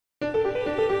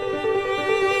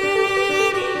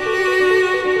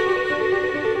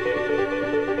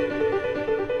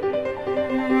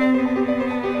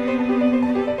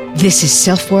This is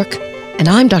SelfWork, and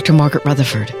I'm Dr. Margaret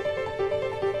Rutherford.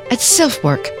 At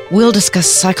SelfWork, we'll discuss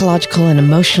psychological and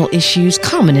emotional issues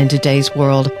common in today's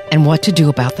world and what to do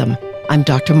about them. I'm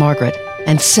Dr. Margaret,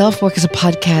 and SelfWork is a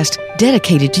podcast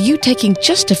dedicated to you taking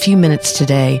just a few minutes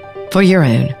today for your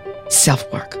own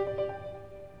self-work.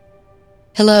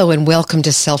 Hello and welcome to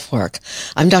SelfWork.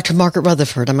 I'm Dr. Margaret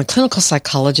Rutherford. I'm a clinical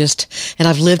psychologist, and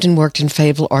I've lived and worked in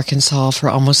Fayetteville, Arkansas for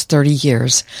almost 30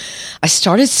 years. I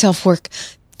started SelfWork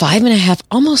 5.5,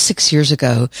 almost 6 years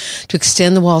ago to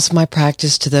extend the walls of my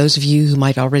practice to those of you who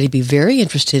might already be very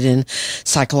interested in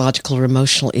psychological or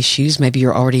emotional issues. Maybe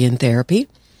you're already in therapy.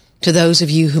 To those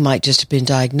of you who might just have been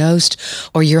diagnosed,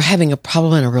 or you're having a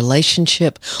problem in a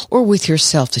relationship or with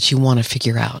yourself that you want to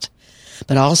figure out.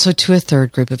 But also to a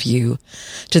third group of you,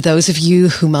 to those of you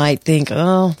who might think,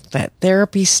 oh, that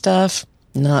therapy stuff,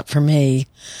 not for me.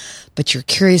 But you're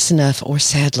curious enough, or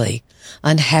sadly,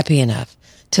 unhappy enough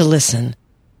to listen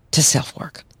to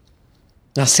SelfWork.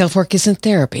 Now, SelfWork isn't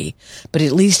therapy, but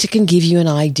at least it can give you an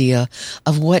idea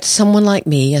of what someone like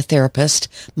me, a therapist,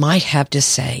 might have to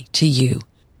say to you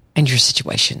and your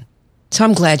situation. So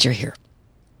I'm glad you're here.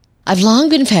 I've long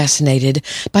been fascinated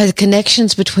by the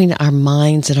connections between our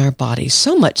minds and our bodies,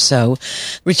 so much so,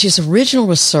 which is original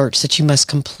research that you must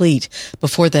complete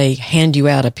before they hand you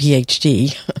out a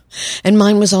PhD. And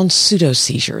mine was on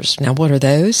pseudoseizures. Now, what are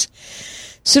those?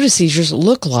 Pseudoseizures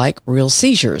look like real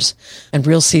seizures, and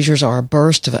real seizures are a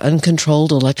burst of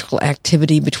uncontrolled electrical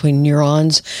activity between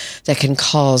neurons that can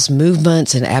cause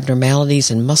movements and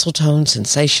abnormalities in muscle tone,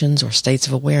 sensations, or states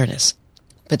of awareness.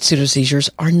 But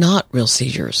pseudoseizures are not real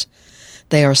seizures.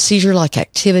 They are seizure-like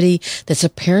activity that's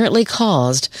apparently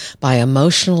caused by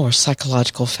emotional or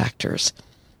psychological factors.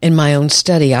 In my own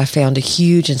study, I found a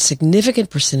huge and significant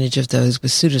percentage of those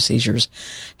with pseudoseizures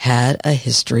had a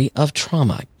history of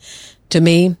trauma. To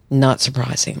me, not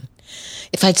surprising.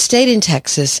 If I'd stayed in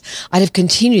Texas, I'd have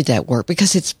continued that work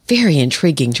because it's very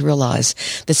intriguing to realize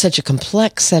that such a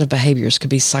complex set of behaviors could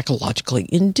be psychologically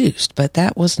induced, but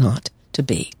that was not to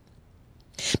be.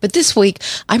 But this week,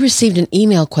 I received an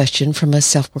email question from a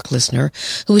SelfWork listener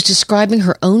who was describing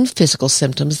her own physical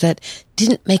symptoms that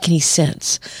didn't make any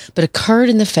sense, but occurred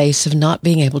in the face of not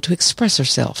being able to express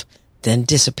herself, then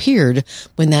disappeared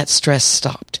when that stress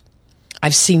stopped.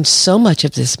 I've seen so much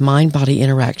of this mind-body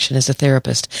interaction as a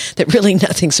therapist that really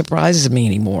nothing surprises me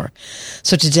anymore.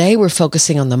 So today we're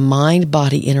focusing on the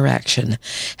mind-body interaction,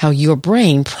 how your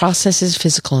brain processes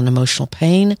physical and emotional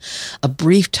pain, a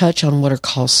brief touch on what are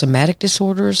called somatic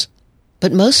disorders,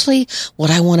 but mostly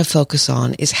what I want to focus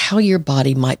on is how your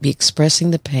body might be expressing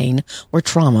the pain or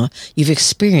trauma you've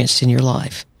experienced in your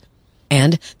life.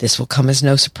 And this will come as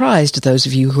no surprise to those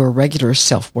of you who are regular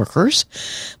self-workers,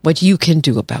 what you can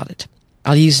do about it.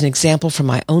 I'll use an example from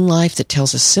my own life that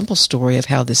tells a simple story of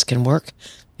how this can work,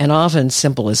 and often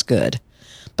simple is good.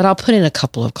 But I'll put in a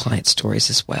couple of client stories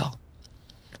as well.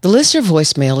 The listener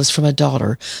voicemail is from a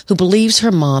daughter who believes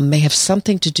her mom may have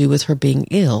something to do with her being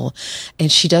ill,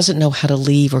 and she doesn't know how to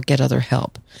leave or get other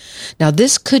help. Now,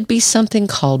 this could be something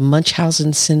called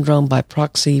Munchausen syndrome by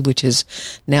proxy, which is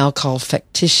now called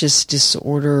factitious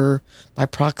disorder by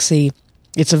proxy.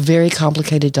 It's a very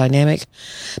complicated dynamic,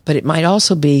 but it might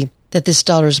also be that this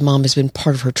daughter's mom has been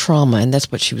part of her trauma, and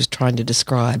that's what she was trying to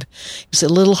describe. It was a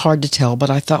little hard to tell, but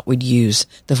I thought we'd use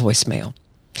the voicemail.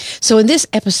 So in this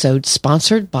episode,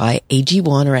 sponsored by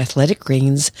AG1 or Athletic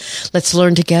Greens, let's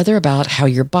learn together about how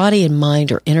your body and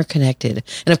mind are interconnected.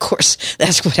 And of course,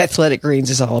 that's what Athletic Greens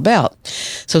is all about.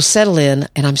 So settle in,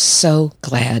 and I'm so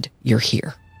glad you're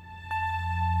here.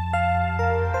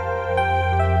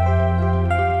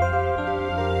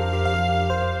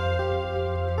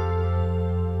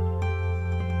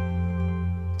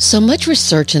 So much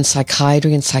research in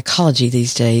psychiatry and psychology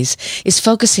these days is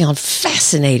focusing on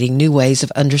fascinating new ways of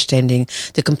understanding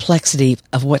the complexity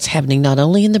of what's happening not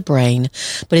only in the brain,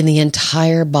 but in the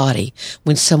entire body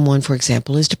when someone, for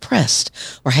example, is depressed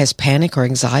or has panic or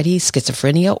anxiety,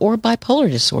 schizophrenia, or bipolar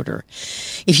disorder.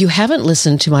 If you haven't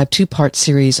listened to my 2-part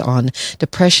series on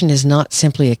depression is not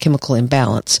simply a chemical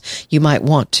imbalance, you might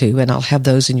want to, and I'll have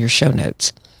those in your show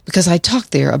notes, because I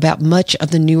talk there about much of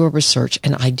the newer research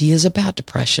and ideas about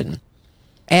depression.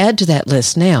 Add to that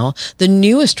list now the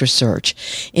newest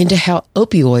research into how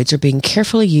opioids are being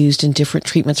carefully used in different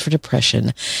treatments for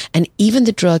depression, and even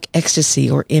the drug ecstasy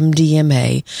or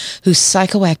MDMA, whose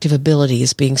psychoactive ability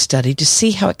is being studied to see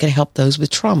how it can help those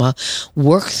with trauma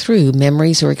work through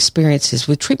memories or experiences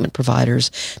with treatment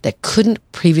providers that couldn't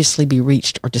previously be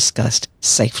reached or discussed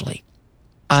safely.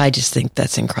 I just think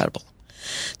that's incredible.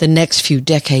 The next few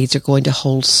decades are going to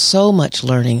hold so much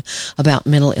learning about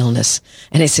mental illness,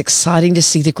 and it's exciting to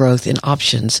see the growth in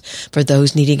options for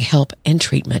those needing help and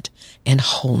treatment and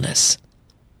wholeness.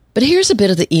 But here's a bit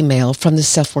of the email from the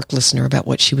SelfWork listener about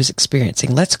what she was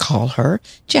experiencing. Let's call her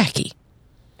Jackie.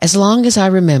 As long as I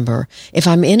remember, if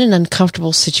I'm in an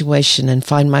uncomfortable situation and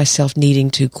find myself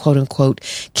needing to, quote unquote,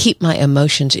 keep my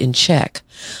emotions in check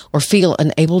or feel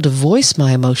unable to voice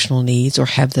my emotional needs or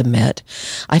have them met,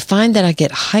 I find that I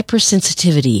get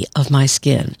hypersensitivity of my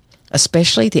skin,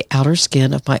 especially the outer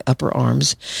skin of my upper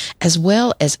arms, as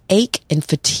well as ache and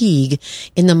fatigue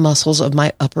in the muscles of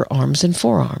my upper arms and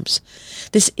forearms.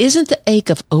 This isn't the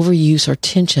ache of overuse or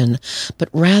tension, but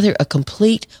rather a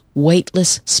complete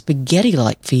weightless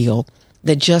spaghetti-like feel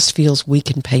that just feels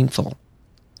weak and painful.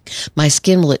 My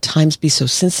skin will at times be so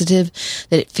sensitive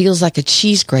that it feels like a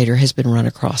cheese grater has been run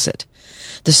across it.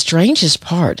 The strangest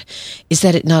part is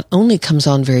that it not only comes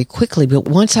on very quickly, but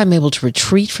once I'm able to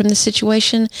retreat from the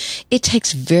situation, it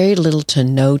takes very little to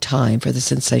no time for the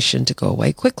sensation to go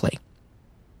away quickly.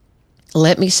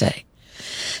 Let me say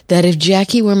that if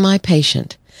Jackie were my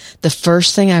patient, the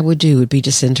first thing I would do would be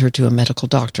to send her to a medical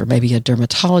doctor, maybe a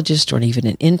dermatologist or even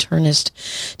an internist,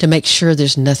 to make sure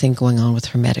there's nothing going on with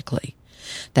her medically.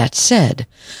 That said,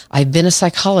 I've been a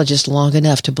psychologist long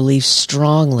enough to believe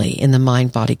strongly in the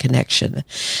mind-body connection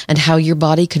and how your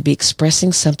body could be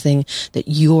expressing something that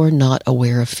you're not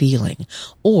aware of feeling,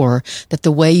 or that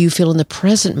the way you feel in the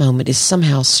present moment is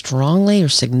somehow strongly or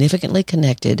significantly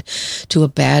connected to a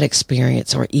bad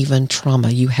experience or even trauma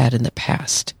you had in the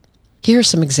past. Here are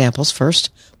some examples. First,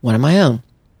 one of my own.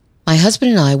 My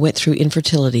husband and I went through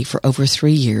infertility for over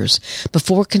 3 years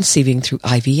before conceiving through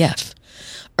IVF.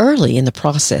 Early in the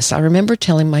process, I remember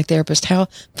telling my therapist how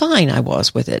fine I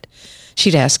was with it.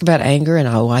 She'd ask about anger, and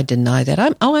I'd deny that.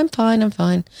 I'm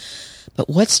fine. But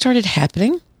what started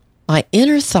happening? My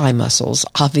inner thigh muscles,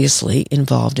 obviously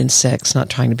involved in sex, not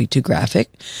trying to be too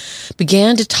graphic,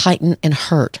 began to tighten and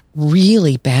hurt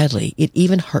really badly. It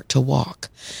even hurt to walk.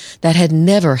 That had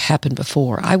never happened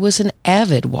before. I was an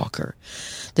avid walker.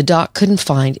 The doc couldn't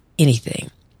find anything.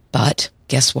 But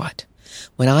guess what?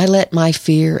 When I let my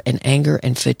fear and anger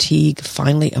and fatigue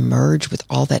finally emerge with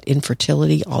all that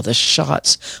infertility, all the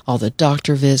shots, all the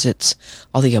doctor visits,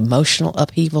 all the emotional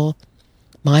upheaval,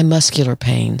 my muscular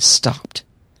pain stopped.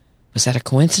 Was that a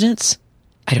coincidence?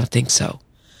 I don't think so.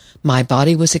 My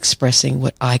body was expressing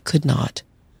what I could not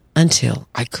until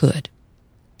I could.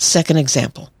 Second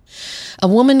example. A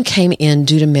woman came in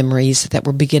due to memories that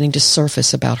were beginning to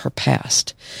surface about her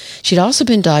past. She'd also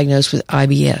been diagnosed with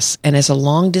IBS, and as a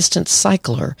long-distance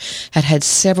cycler, had had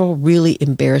several really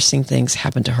embarrassing things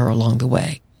happen to her along the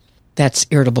way. That's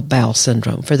irritable bowel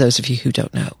syndrome, for those of you who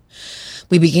don't know.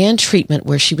 We began treatment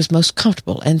where she was most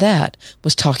comfortable, and that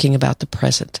was talking about the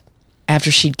present.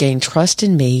 After she'd gained trust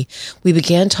in me, we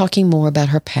began talking more about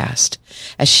her past,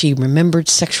 as she remembered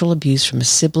sexual abuse from a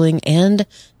sibling and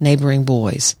neighboring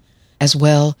boys, as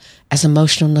well as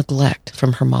emotional neglect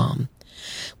from her mom.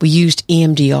 We used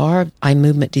EMDR, eye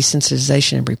movement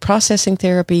desensitization and reprocessing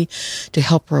therapy, to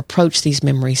help her approach these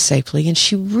memories safely, and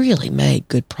she really made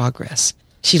good progress.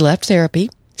 She left therapy,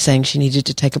 saying she needed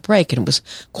to take a break, and it was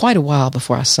quite a while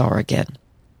before I saw her again.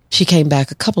 She came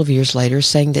back a couple of years later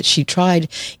saying that she tried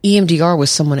EMDR with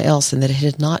someone else and that it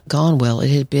had not gone well. It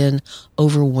had been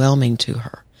overwhelming to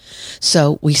her.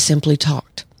 So we simply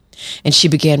talked. And she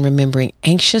began remembering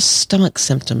anxious stomach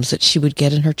symptoms that she would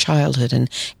get in her childhood and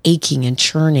aching and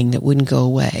churning that wouldn't go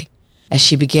away. As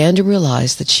she began to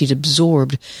realize that she'd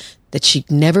absorbed that she'd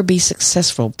never be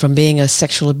successful from being a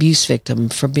sexual abuse victim,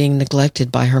 from being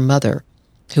neglected by her mother,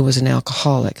 who was an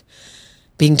alcoholic,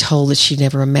 being told that she'd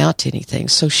never amount to anything.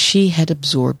 So she had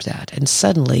absorbed that, and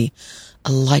suddenly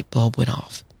a light bulb went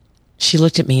off. She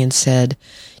looked at me and said,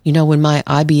 "You know, when my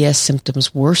IBS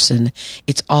symptoms worsen,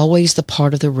 it's always the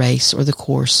part of the race or the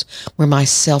course where my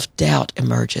self-doubt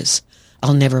emerges.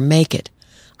 I'll never make it.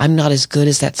 I'm not as good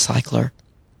as that cycler."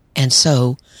 And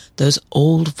so those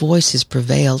old voices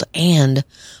prevailed, and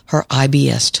her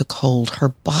IBS took hold. Her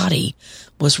body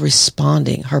was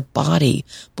responding. Her body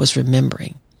was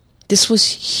remembering. This was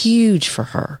huge for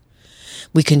her.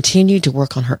 We continued to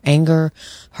work on her anger,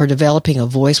 her developing a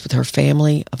voice with her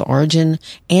family of origin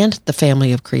and the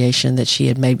family of creation that she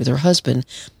had made with her husband,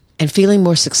 and feeling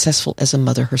more successful as a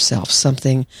mother herself,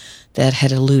 something that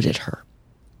had eluded her.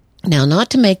 Now, not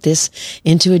to make this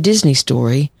into a Disney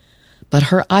story, but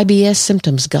her IBS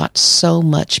symptoms got so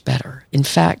much better. In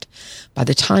fact, by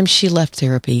the time she left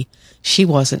therapy, she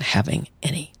wasn't having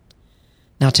any.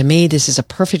 Now, to me, this is a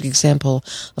perfect example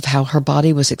of how her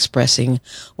body was expressing,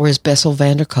 or as Bessel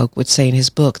van der Kolk would say in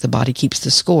his book, The Body Keeps the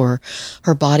Score,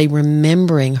 her body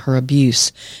remembering her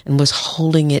abuse and was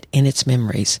holding it in its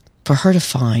memories for her to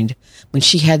find when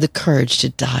she had the courage to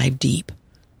dive deep.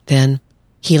 Then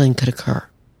healing could occur.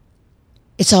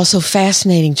 It's also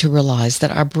fascinating to realize that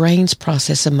our brains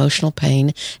process emotional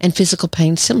pain and physical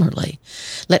pain similarly.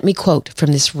 Let me quote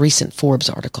from this recent Forbes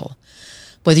article.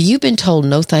 Whether you've been told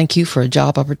no thank you for a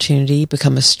job opportunity,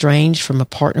 become estranged from a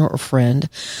partner or friend,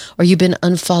 or you've been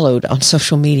unfollowed on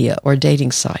social media or a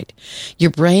dating site, your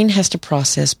brain has to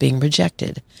process being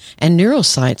rejected, and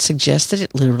neuroscience suggests that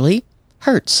it literally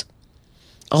hurts.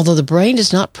 Although the brain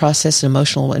does not process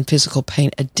emotional and physical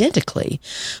pain identically,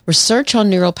 research on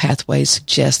neural pathways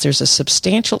suggests there's a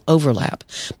substantial overlap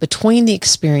between the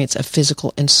experience of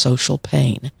physical and social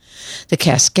pain. The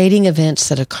cascading events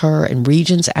that occur in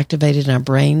regions activated in our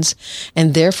brains,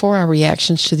 and therefore our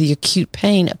reactions to the acute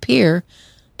pain, appear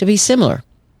to be similar.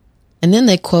 And then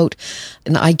they quote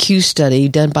an IQ study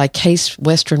done by Case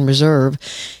Western Reserve.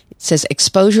 It says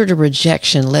exposure to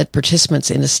rejection led participants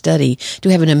in a study to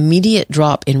have an immediate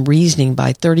drop in reasoning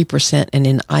by 30% and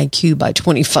in IQ by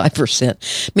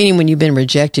 25%. Meaning when you've been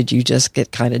rejected, you just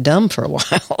get kind of dumb for a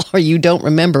while, or you don't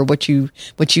remember what you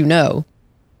know.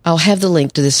 I'll have the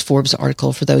link to this Forbes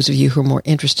article for those of you who are more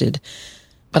interested.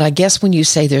 But I guess when you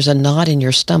say there's a knot in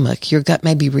your stomach, your gut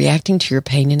may be reacting to your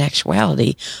pain in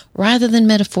actuality rather than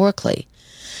metaphorically.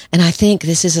 And I think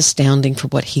this is astounding for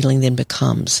what healing then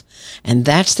becomes. And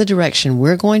that's the direction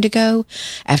we're going to go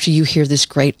after you hear this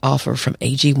great offer from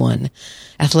AG1.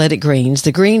 Athletic Greens,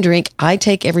 the green drink I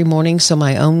take every morning so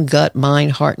my own gut,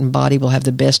 mind, heart, and body will have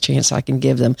the best chance I can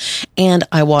give them. And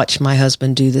I watch my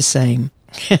husband do the same.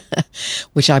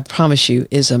 Which I promise you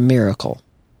is a miracle.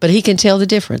 But he can tell the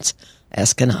difference,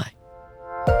 as can I.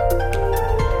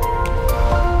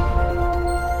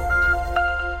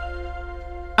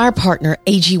 Our partner,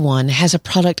 AG1, has a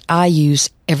product I use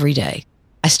every day.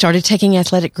 I started taking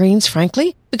Athletic Greens,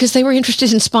 frankly, because they were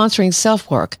interested in sponsoring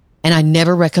SelfWork, and I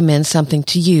never recommend something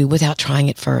to you without trying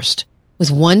it first.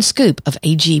 With one scoop of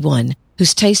AG1,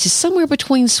 whose taste is somewhere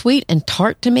between sweet and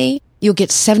tart to me, you'll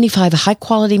get 75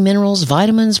 high-quality minerals,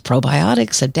 vitamins,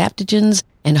 probiotics, adaptogens,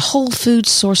 and whole food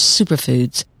source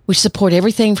superfoods, which support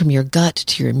everything from your gut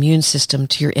to your immune system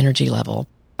to your energy level.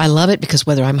 I love it because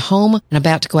whether I'm home and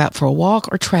about to go out for a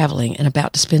walk or traveling and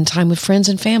about to spend time with friends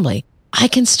and family, I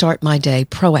can start my day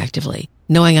proactively,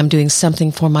 knowing I'm doing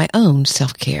something for my own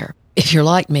self-care. If you're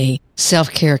like me,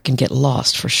 self-care can get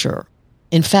lost for sure.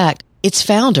 In fact, its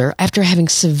founder, after having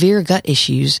severe gut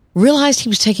issues, realized he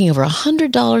was taking over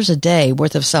 $100 a day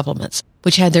worth of supplements,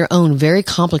 which had their own very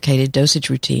complicated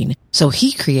dosage routine, so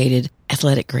he created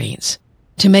Athletic Greens.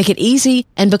 To make it easy,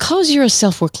 and because you're a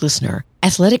SelfWork listener,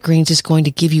 Athletic Greens is going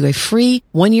to give you a free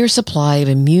 1-year supply of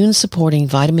immune-supporting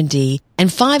vitamin D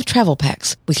and 5 travel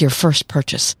packs with your first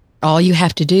purchase. All you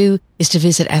have to do is to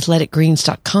visit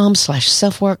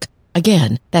athleticgreens.com/selfwork.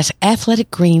 Again, that's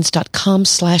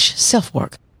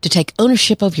athleticgreens.com/selfwork. to take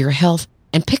ownership of your health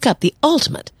and pick up the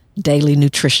ultimate daily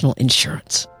nutritional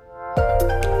insurance.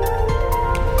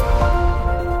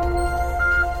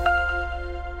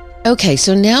 Okay,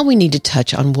 so now we need to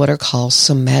touch on what are called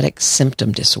somatic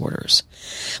symptom disorders.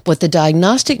 What the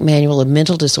Diagnostic Manual of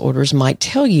Mental Disorders might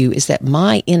tell you is that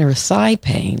my inner thigh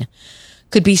pain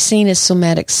could be seen as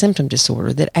somatic symptom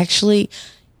disorder, that actually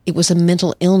it was a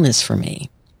mental illness for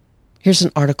me. Here's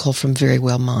an article from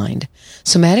Verywell Mind.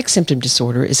 Somatic symptom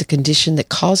disorder is a condition that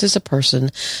causes a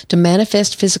person to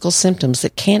manifest physical symptoms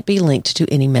that can't be linked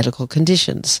to any medical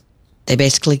conditions. They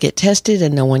basically get tested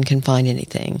and no one can find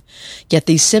anything. Yet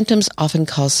these symptoms often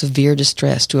cause severe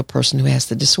distress to a person who has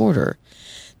the disorder.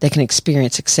 They can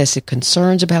experience excessive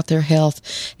concerns about their health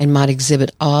and might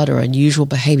exhibit odd or unusual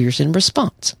behaviors in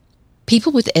response.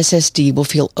 People with SSD will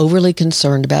feel overly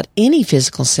concerned about any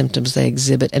physical symptoms they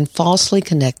exhibit and falsely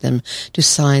connect them to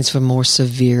signs of a more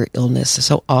severe illness,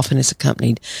 so often it's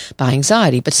accompanied by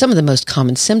anxiety. But some of the most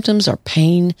common symptoms are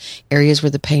pain. Areas where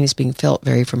the pain is being felt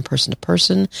vary from person to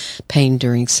person. Pain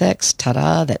during sex,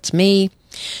 ta-da, that's me.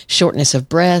 Shortness of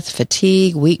breath,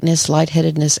 fatigue, weakness,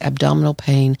 lightheadedness, abdominal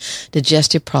pain,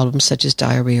 digestive problems such as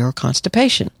diarrhea or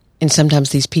constipation. And sometimes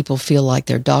these people feel like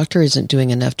their doctor isn't doing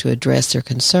enough to address their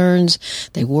concerns.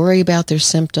 They worry about their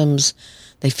symptoms.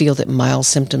 They feel that mild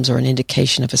symptoms are an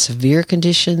indication of a severe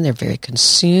condition. They're very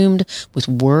consumed with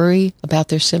worry about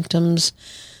their symptoms.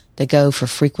 They go for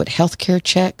frequent healthcare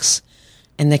checks,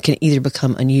 and they can either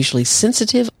become unusually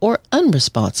sensitive or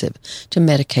unresponsive to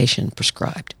medication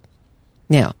prescribed.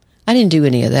 Now, I didn't do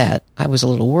any of that. I was a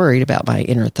little worried about my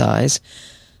inner thighs.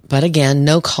 But again,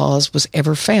 no cause was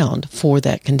ever found for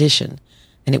that condition.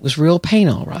 And it was real pain,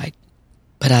 all right.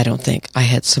 But I don't think I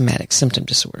had somatic symptom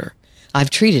disorder. I've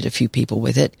treated a few people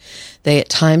with it. They at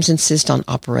times insist on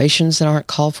operations that aren't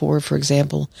called for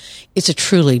example. It's a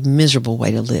truly miserable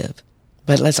way to live.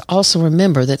 But let's also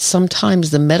remember that sometimes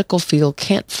the medical field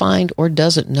can't find or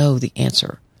doesn't know the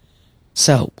answer.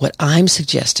 So what I'm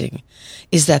suggesting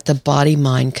is that the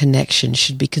body-mind connection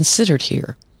should be considered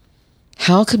here.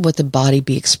 How could what the body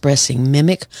be expressing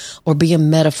mimic or be a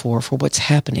metaphor for what's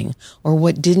happening or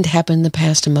what didn't happen in the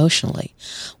past emotionally?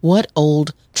 What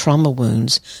old trauma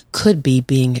wounds could be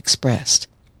being expressed?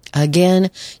 Again,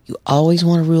 you always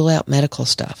want to rule out medical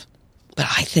stuff, but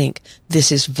I think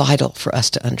this is vital for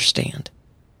us to understand.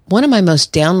 One of my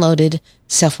most downloaded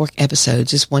SelfWork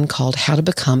episodes is one called How to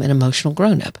Become an Emotional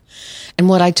Grown-Up. And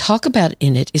what I talk about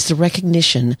in it is the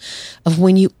recognition of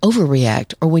when you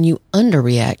overreact or when you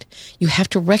underreact. You have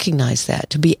to recognize that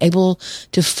to be able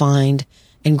to find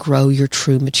and grow your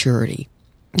true maturity.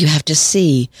 You have to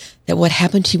see that what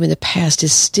happened to you in the past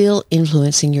is still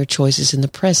influencing your choices in the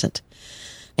present.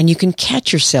 And you can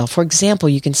catch yourself. For example,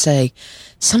 you can say,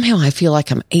 somehow I feel like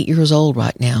I'm 8 years old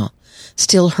right now.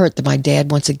 Still hurt that my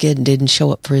dad once again didn't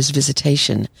show up for his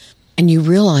visitation. And you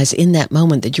realize in that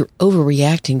moment that you're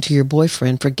overreacting to your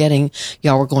boyfriend forgetting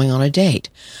y'all were going on a date.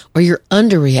 Or you're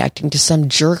underreacting to some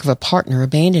jerk of a partner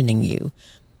abandoning you.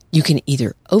 You can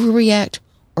either overreact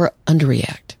or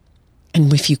underreact.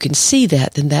 And if you can see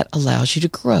that, then that allows you to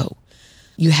grow.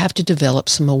 You have to develop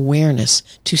some awareness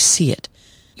to see it.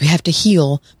 You have to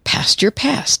heal past your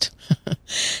past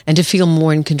and to feel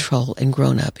more in control and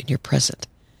grown up in your present.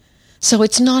 So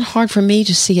it's not hard for me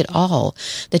to see at all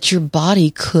that your body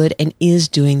could and is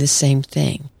doing the same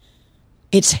thing.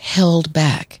 It's held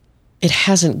back. It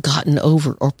hasn't gotten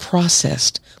over or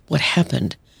processed what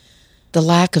happened. The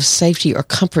lack of safety or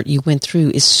comfort you went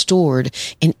through is stored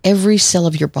in every cell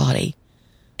of your body,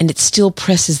 and it still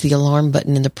presses the alarm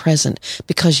button in the present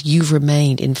because you've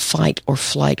remained in fight or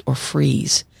flight or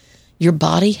freeze. Your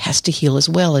body has to heal as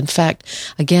well. In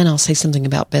fact, again, I'll say something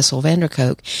about Bessel van der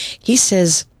Kolk. He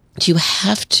says, you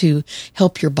have to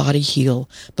help your body heal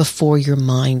before your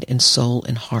mind and soul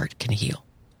and heart can heal.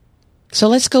 So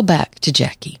let's go back to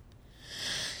Jackie.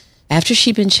 After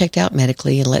she'd been checked out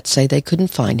medically and let's say they couldn't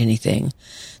find anything,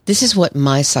 this is what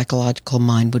my psychological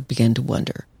mind would begin to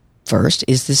wonder. First,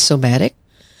 is this somatic?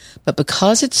 But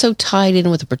because it's so tied in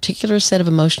with a particular set of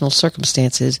emotional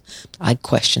circumstances, I'd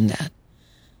question that.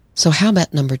 So how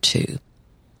about number 2?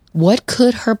 What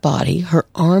could her body, her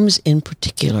arms in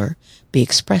particular, be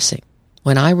expressing?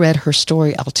 When I read her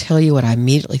story, I'll tell you what I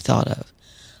immediately thought of.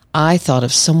 I thought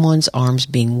of someone's arms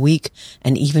being weak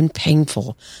and even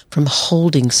painful from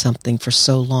holding something for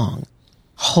so long,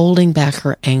 holding back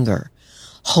her anger,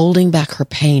 holding back her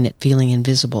pain at feeling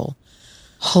invisible,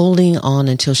 holding on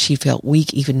until she felt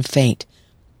weak, even faint,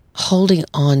 holding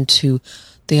on to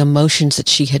the emotions that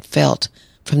she had felt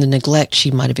from the neglect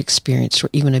she might have experienced or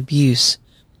even abuse.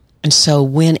 And so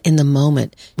when in the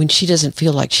moment, when she doesn't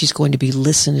feel like she's going to be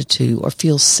listened to or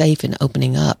feel safe in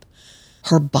opening up,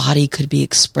 her body could be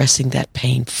expressing that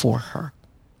pain for her.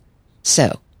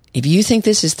 So, if you think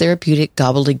this is therapeutic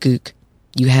gobbledygook,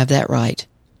 you have that right.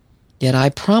 Yet I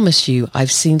promise you,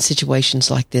 I've seen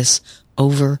situations like this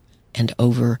over and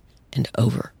over and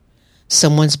over.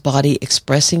 Someone's body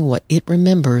expressing what it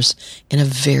remembers in a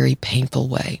very painful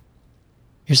way.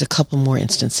 Here's a couple more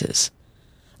instances.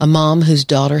 A mom whose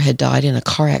daughter had died in a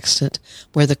car accident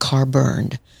where the car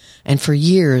burned. And for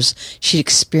years, she'd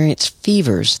experienced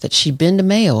fevers that she'd been to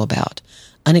Mayo about,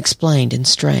 unexplained and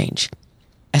strange.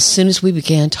 As soon as we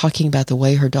began talking about the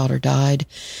way her daughter died,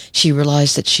 she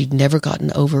realized that she'd never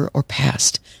gotten over or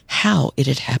past how it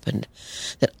had happened,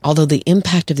 that although the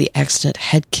impact of the accident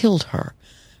had killed her,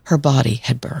 her body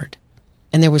had burned,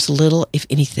 and there was little, if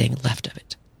anything, left of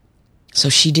it. So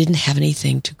she didn't have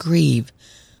anything to grieve,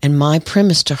 and my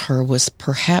premise to her was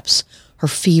perhaps her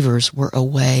fevers were a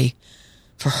way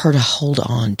for her to hold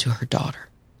on to her daughter.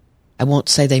 I won't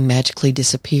say they magically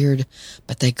disappeared,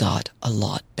 but they got a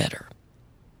lot better.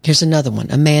 Here's another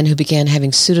one. A man who began having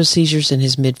pseudoseizures in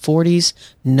his mid-40s,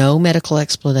 no medical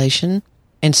explanation,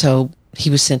 and so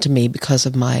he was sent to me because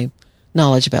of my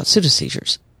knowledge about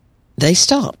pseudoseizures. They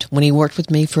stopped when he worked with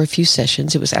me for a few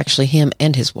sessions. It was actually him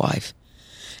and his wife.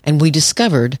 And we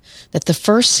discovered that the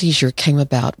first seizure came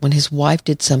about when his wife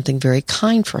did something very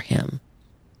kind for him.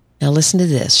 Now listen to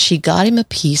this. She got him a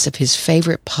piece of his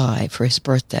favorite pie for his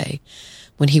birthday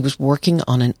when he was working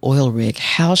on an oil rig.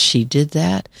 How she did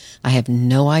that, I have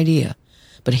no idea.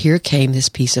 But here came this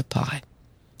piece of pie.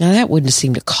 Now that wouldn't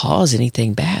seem to cause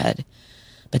anything bad.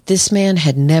 But this man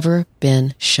had never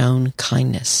been shown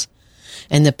kindness.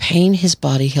 And the pain his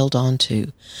body held on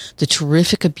to, the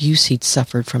terrific abuse he'd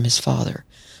suffered from his father,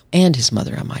 and his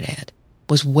mother, I might add,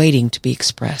 was waiting to be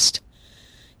expressed.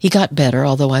 He got better,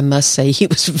 although I must say he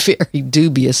was very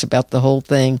dubious about the whole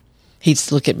thing. He'd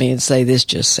look at me and say, "This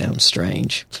just sounds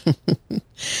strange."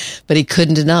 But he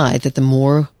couldn't deny that the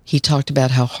more he talked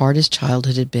about how hard his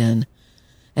childhood had been,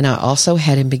 and I also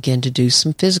had him begin to do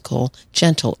some physical,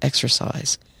 gentle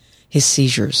exercise, his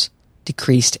seizures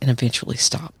decreased and eventually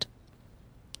stopped.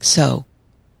 So,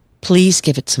 please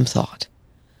give it some thought.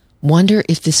 Wonder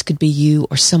if this could be you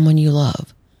or someone you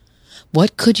love.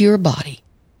 What could your body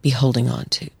be holding on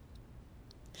to?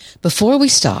 Before we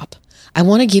stop, I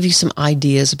want to give you some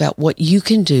ideas about what you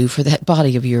can do for that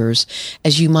body of yours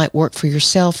as you might work for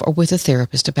yourself or with a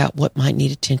therapist about what might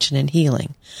need attention and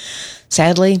healing.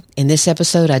 Sadly, in this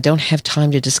episode, I don't have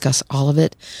time to discuss all of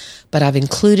it, but I've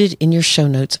included in your show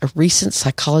notes a recent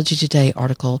Psychology Today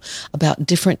article about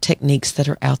different techniques that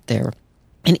are out there.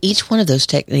 And each one of those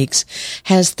techniques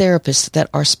has therapists that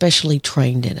are specially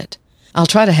trained in it. I'll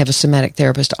try to have a somatic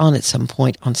therapist on at some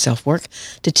point on SelfWork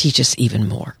to teach us even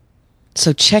more.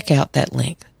 So check out that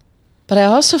link. But I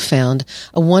also found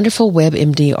a wonderful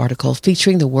WebMD article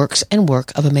featuring the works and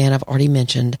work of a man I've already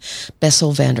mentioned,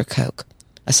 Bessel van der Kolk,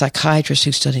 a psychiatrist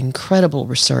who's done incredible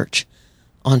research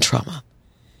on trauma.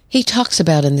 He talks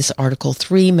about in this article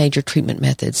 3 major treatment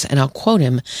methods, and I'll quote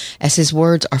him as his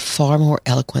words are far more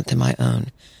eloquent than my own.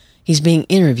 He's being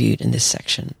interviewed in this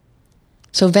section.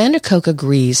 So van der Kolk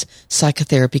agrees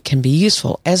psychotherapy can be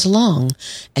useful as long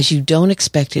as you don't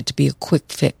expect it to be a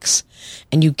quick fix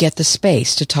and you get the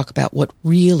space to talk about what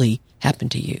really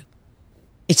happened to you.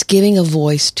 It's giving a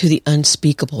voice to the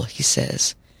unspeakable, he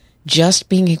says. Just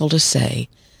being able to say,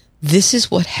 "This is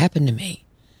what happened to me,"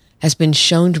 has been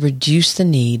shown to reduce the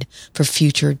need for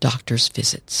future doctor's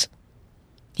visits.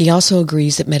 He also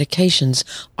agrees that medications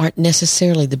aren't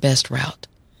necessarily the best route.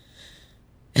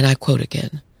 And I quote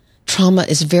again, "Trauma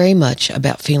is very much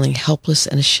about feeling helpless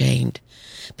and ashamed.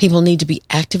 People need to be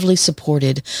actively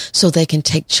supported so they can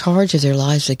take charge of their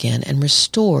lives again and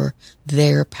restore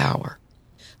their power.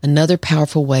 Another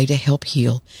powerful way to help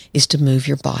heal is to move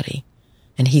your body."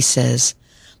 And he says,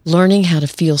 learning how to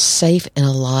feel safe and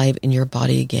alive in your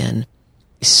body again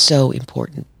is so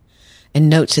important. And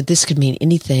notes that this could mean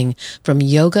anything from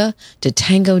yoga to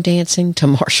tango dancing to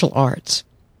martial arts.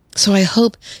 So I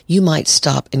hope you might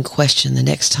stop and question the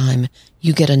next time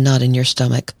you get a knot in your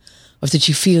stomach or that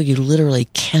you feel you literally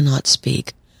cannot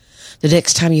speak. The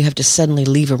next time you have to suddenly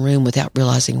leave a room without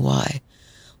realizing why.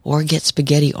 Or get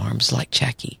spaghetti arms like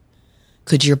Jackie.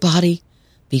 Could your body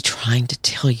be trying to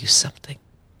tell you something?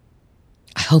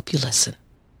 I hope you listen.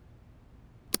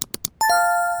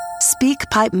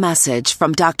 SpeakPipe message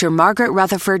from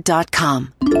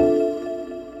drmargaretrutherford.com.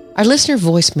 Our listener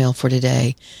voicemail for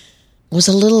today was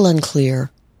a little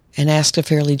unclear and asked a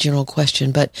fairly general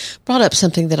question, but brought up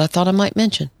something that I thought I might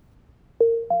mention.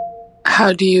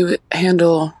 How do you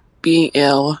handle being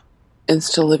ill and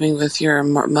still living with your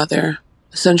mother?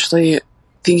 Essentially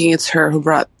thinking it's her who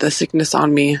brought the sickness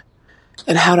on me.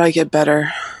 And how do I get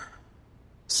better?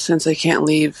 Since I can't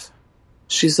leave,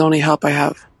 she's the only help I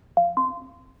have.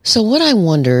 So what I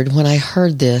wondered when I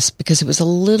heard this, because it was a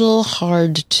little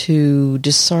hard to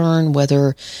discern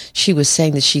whether she was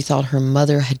saying that she thought her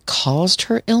mother had caused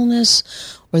her illness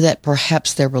or that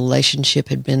perhaps their relationship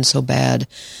had been so bad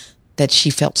that she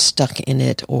felt stuck in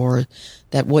it, or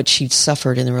that what she'd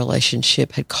suffered in the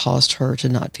relationship had caused her to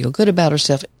not feel good about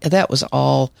herself. That was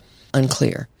all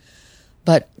unclear.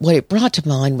 But what it brought to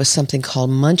mind was something called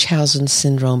Munchausen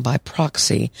syndrome by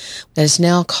proxy that is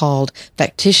now called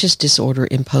factitious disorder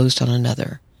imposed on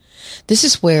another. This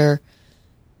is where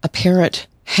a parent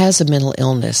has a mental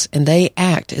illness and they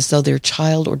act as though their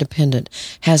child or dependent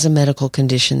has a medical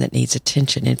condition that needs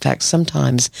attention. In fact,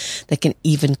 sometimes they can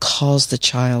even cause the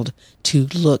child to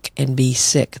look and be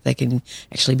sick. They can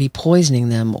actually be poisoning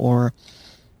them or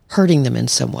hurting them in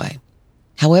some way.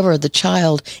 However, the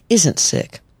child isn't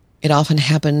sick. It often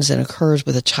happens and occurs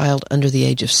with a child under the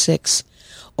age of 6,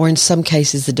 or in some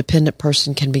cases the dependent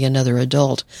person can be another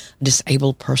adult, a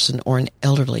disabled person, or an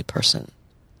elderly person.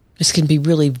 This can be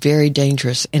really very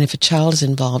dangerous, and if a child is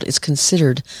involved, it's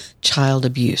considered child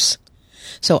abuse.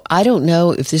 So I don't know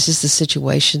if this is the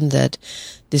situation that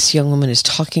this young woman is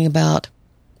talking about,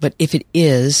 but if it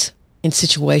is, in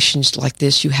situations like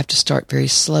this, you have to start very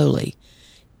slowly.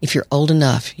 If you're old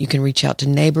enough, you can reach out to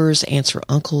neighbors, aunts or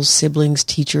uncles, siblings,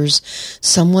 teachers,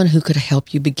 someone who could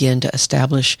help you begin to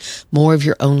establish more of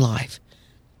your own life.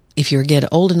 If you're again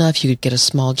old enough, you could get a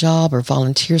small job or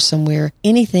volunteer somewhere,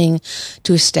 anything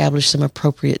to establish some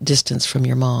appropriate distance from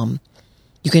your mom.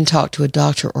 You can talk to a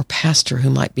doctor or pastor who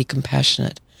might be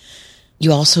compassionate.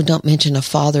 You also don't mention a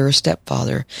father or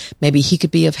stepfather. Maybe he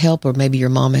could be of help, or maybe your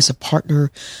mom has a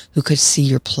partner who could see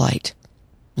your plight.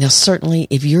 Now, certainly,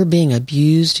 if you're being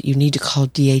abused, you need to call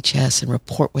DHS and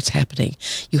report what's happening.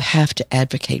 You have to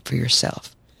advocate for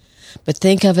yourself. But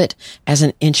think of it as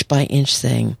an inch-by-inch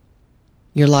thing.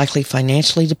 You're likely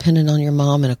financially dependent on your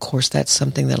mom, and of course, that's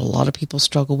something that a lot of people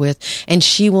struggle with, and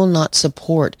she will not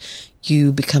support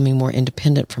you becoming more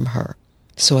independent from her.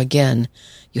 So again,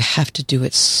 you have to do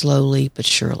it slowly but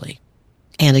surely.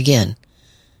 And again,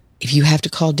 if you have to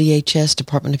call DHS,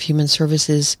 Department of Human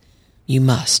Services, you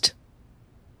must.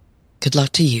 Good luck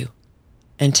to you,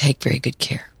 and take very good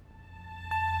care.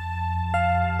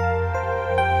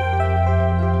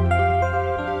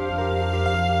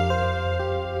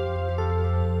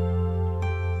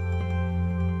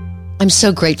 I'm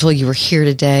so grateful you were here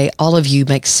today. All of you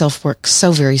make SelfWork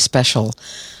so very special.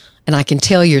 And I can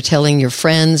tell you're telling your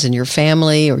friends and your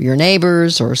family or your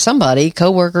neighbors or somebody,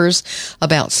 coworkers,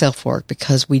 about SelfWork,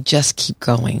 because we just keep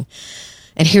going.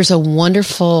 And here's a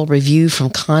wonderful review from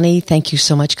Connie. Thank you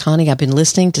so much, Connie. I've been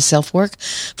listening to SelfWork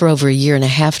for over a year and a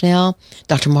half now.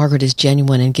 Dr. Margaret is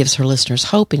genuine and gives her listeners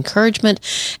hope, encouragement,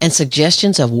 and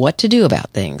suggestions of what to do about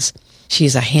things. She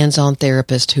is a hands-on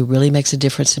therapist who really makes a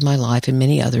difference in my life and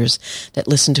many others that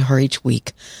listen to her each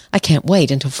week. I can't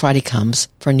wait until Friday comes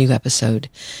for a new episode.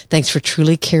 Thanks for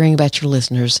truly caring about your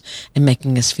listeners and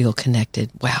making us feel connected.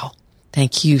 Wow.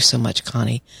 Thank you so much,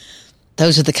 Connie.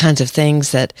 Those are the kinds of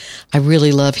things that I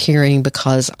really love hearing,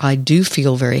 because I do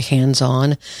feel very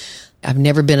hands-on. I've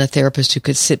never been a therapist who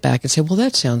could sit back and say, well,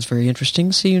 that sounds very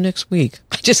interesting. See you next week.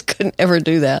 I just couldn't ever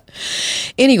do that.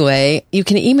 Anyway, you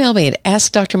can email me at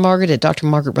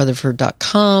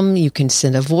askdrmargaret@drmargaretrutherford.com. You can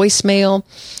send a voicemail,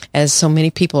 as so many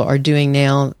people are doing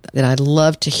now, that I'd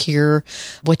love to hear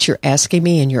what you're asking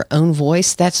me in your own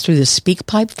voice. That's through the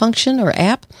SpeakPipe function or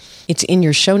app. It's in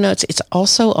your show notes. It's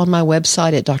also on my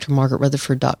website at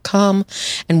drmargaretrutherford.com.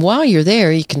 And while you're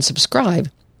there, you can subscribe,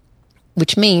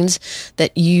 which means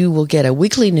that you will get a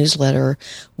weekly newsletter,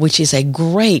 which is a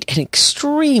great and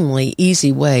extremely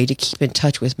easy way to keep in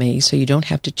touch with me, so you don't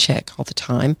have to check all the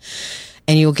time.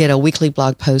 And you'll get a weekly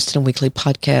blog post and a weekly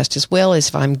podcast, as well as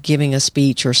if I'm giving a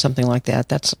speech or something like that.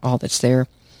 That's all that's there.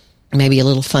 Maybe a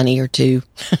little funny or two.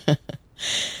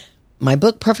 My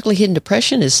book, Perfectly Hidden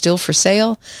Depression, is still for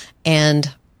sale,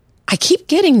 and I keep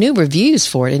getting new reviews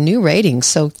for it and new ratings,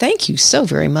 so thank you so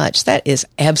very much. That is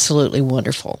absolutely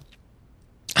wonderful.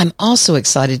 I'm also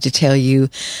excited to tell you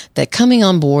that coming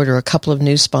on board are a couple of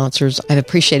new sponsors. I've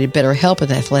appreciated BetterHelp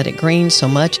and Athletic Greens so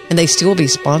much, and they still will be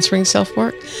sponsoring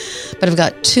SelfWork. But I've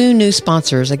got two new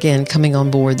sponsors, again, coming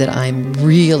on board that I'm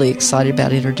really excited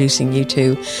about introducing you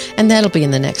to, and that'll be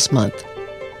in the next month.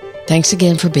 Thanks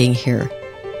again for being here.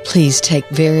 Please take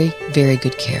very, very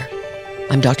good care.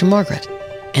 I'm Dr. Margaret,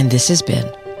 and this has been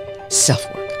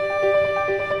SelfWork.